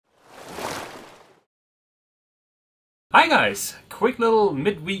Hi guys! Quick little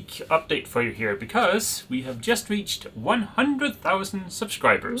midweek update for you here because we have just reached 100,000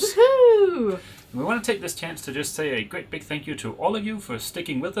 subscribers. Woohoo! We want to take this chance to just say a great big thank you to all of you for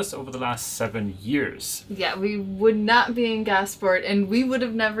sticking with us over the last 7 years. Yeah, we would not be in Gasport, and we would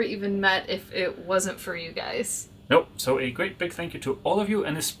have never even met if it wasn't for you guys. Nope, so a great big thank you to all of you,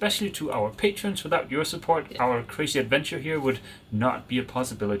 and especially to our patrons. Without your support, our crazy adventure here would not be a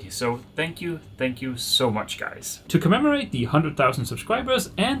possibility. So thank you so much, guys. To commemorate the 100,000 subscribers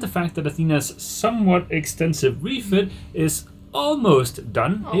and the fact that Athena's somewhat extensive refit is almost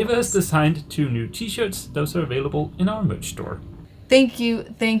done, Eva has designed 2 new t-shirts. Those are available in our merch store. Thank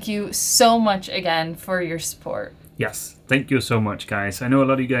you so much again for your support. Yes, thank you so much, guys. I know a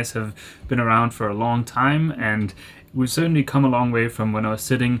lot of you guys have been around for a long time, and we've certainly come a long way from when I was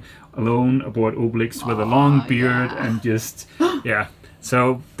sitting alone aboard Obelix with a long beard and just, yeah.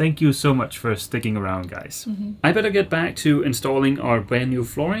 So thank you so much for sticking around, guys. I better get back to installing our brand new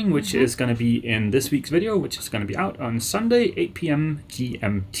flooring, which is going to be in this week's video, which is going to be out on Sunday, 8 p.m.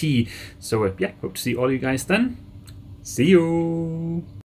 GMT. So yeah, hope to see all you guys then. See you!